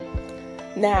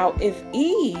Now, if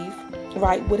Eve,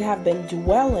 right, would have been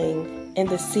dwelling in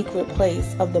the secret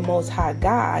place of the Most High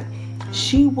God,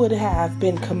 she would have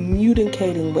been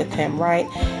communicating with him, right?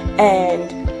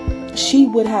 And she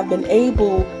would have been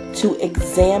able to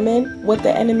examine what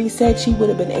the enemy said. She would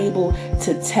have been able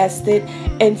to test it.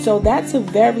 And so that's a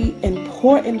very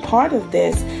important part of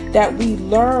this, that we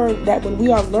learn that when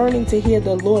we are learning to hear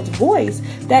the Lord's voice,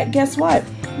 that guess what?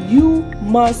 You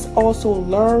must also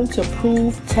learn to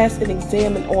prove, test, and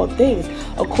examine all things.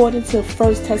 According to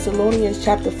 1 Thessalonians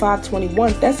chapter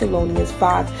 5:21, Thessalonians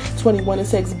 5:21, it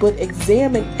says, but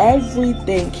examine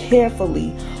everything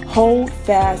carefully. Hold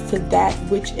fast to that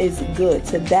which is good,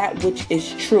 to that which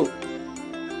is true.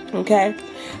 Okay?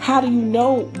 How do you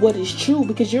know what is true?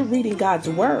 Because you're reading God's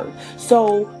word.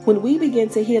 So when we begin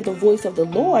to hear the voice of the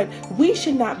Lord, we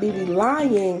should not be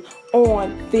relying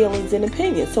on feelings and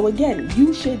opinions. So again,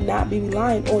 you should not be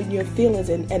relying on your feelings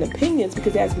and opinions,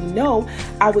 because as we know,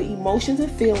 our emotions and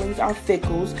feelings are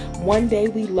fickle. One day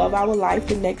we love our life,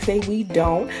 the next day we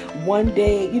don't. One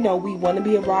day, we want to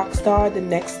be a rock star, the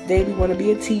next day we want to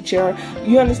be a teacher.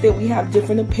 You understand, we have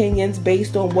different opinions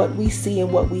based on what we see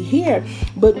and what we hear.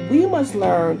 But we must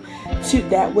learn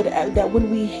that when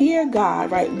we hear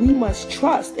God, right, we must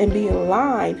trust and be in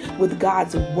line with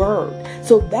God's word.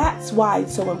 So that's why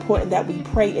it's so important that we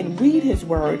pray and read his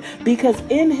word, because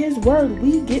in his word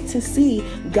we get to see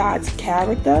God's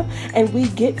character, and we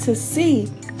get to see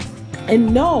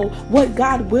and know what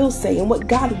God will say and what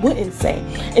God wouldn't say.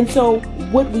 And so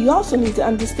what we also need to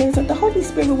understand is that the Holy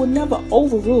Spirit will never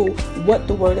overrule what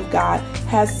the word of God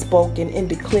has spoken and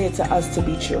declared to us to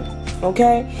be true.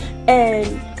 Okay? And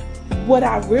what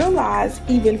I realized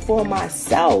even for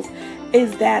myself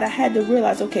is that I had to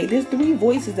realize, okay, there's three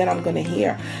voices that I'm going to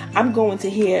hear. I'm going to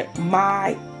hear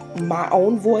my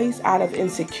own voice out of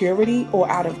insecurity or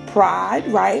out of pride,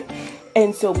 right?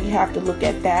 And so we have to look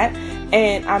at that.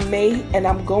 And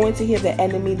I'm going to hear the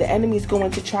enemy. The enemy is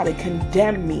going to try to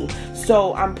condemn me.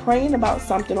 So I'm praying about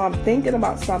something, or I'm thinking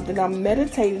about something, I'm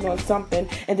meditating on something,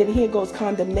 and then here goes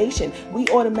condemnation. We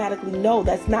automatically know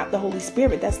that's not the Holy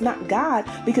Spirit. That's not God,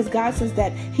 because God says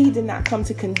that he did not come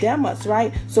to condemn us,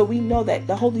 right? So we know that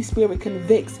the Holy Spirit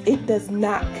convicts. It does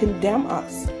not condemn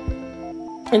us.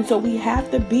 And so we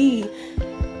have to be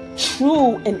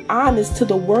true and honest to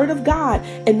the word of God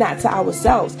and not to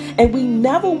ourselves. And we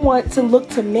never want to look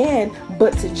to man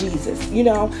but to Jesus.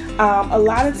 A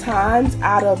lot of times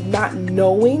out of not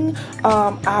knowing,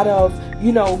 out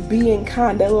of being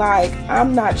kind of like,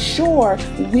 I'm not sure,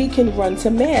 we can run to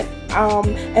man.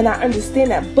 And I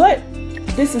understand that, but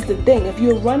this is the thing: if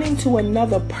you're running to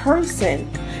another person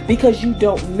because you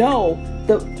don't know,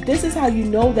 this is how you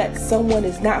know that someone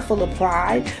is not full of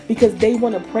pride, because they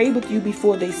want to pray with you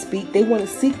before they speak. They want to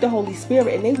seek the Holy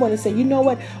Spirit, and they want to say, you know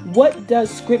what does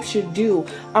Scripture do?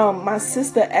 My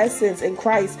sister Essence in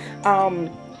Christ,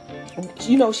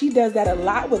 she does that a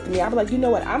lot with me. I'm like,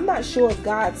 I'm not sure if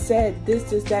God said this,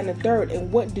 that, and the third,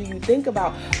 and what do you think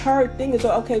about? Her thing is,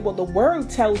 okay, well, the word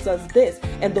tells us this,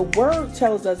 and the word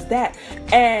tells us that.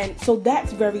 And so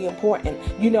that's very important,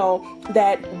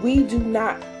 that we do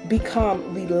not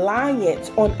become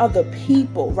reliant on other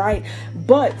people, right?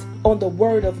 But on the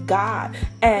word of God,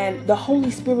 and the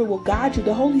Holy Spirit will guide you.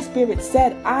 The Holy Spirit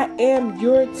said, I am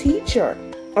your teacher.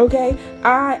 Okay,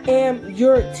 I am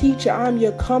your teacher. I'm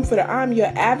your comforter. I'm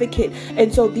your advocate.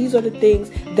 And so these are the things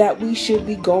that we should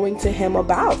be going to him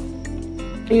about,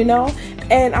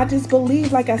 and I just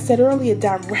believe, like I said earlier,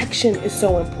 direction is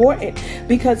so important,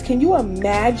 because can you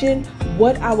imagine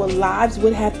what our lives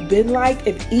would have been like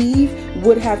if Eve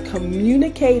would have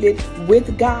communicated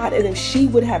with God, and if she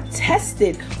would have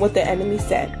tested what the enemy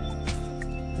said?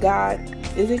 God,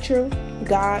 is it true?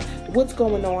 God, what's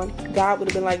going on? God would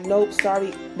have been like, nope,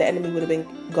 sorry. The enemy would have been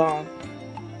gone.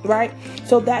 Right?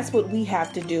 So that's what we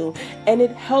have to do. And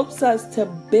it helps us to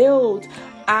build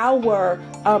our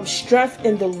strength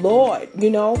in the Lord.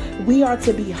 We are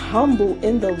to be humble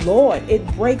in the Lord. It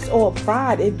breaks all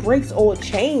pride. It breaks all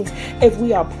chains if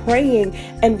we are praying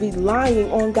and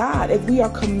relying on God, if we are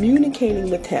communicating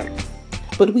with him.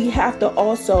 But we have to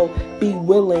also be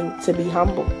willing to be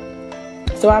humble.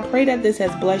 So I pray that this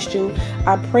has blessed you.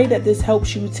 I pray that this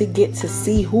helps you to get to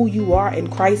see who you are in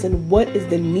Christ and what is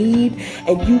the need.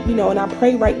 And and I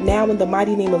pray right now in the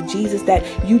mighty name of Jesus that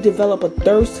you develop a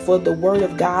thirst for the word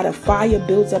of God. A fire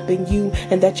builds up in you,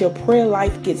 and that your prayer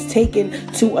life gets taken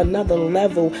to another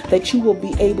level, that you will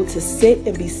be able to sit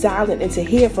and be silent and to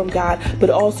hear from God, but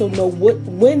also know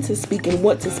when to speak and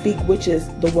what to speak, which is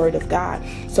the word of God.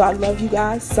 So I love you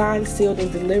guys. Signed, sealed,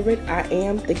 and delivered. I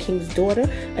am the King's daughter,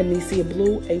 Anicia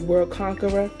Blue, a world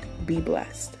conqueror. Be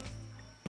blessed.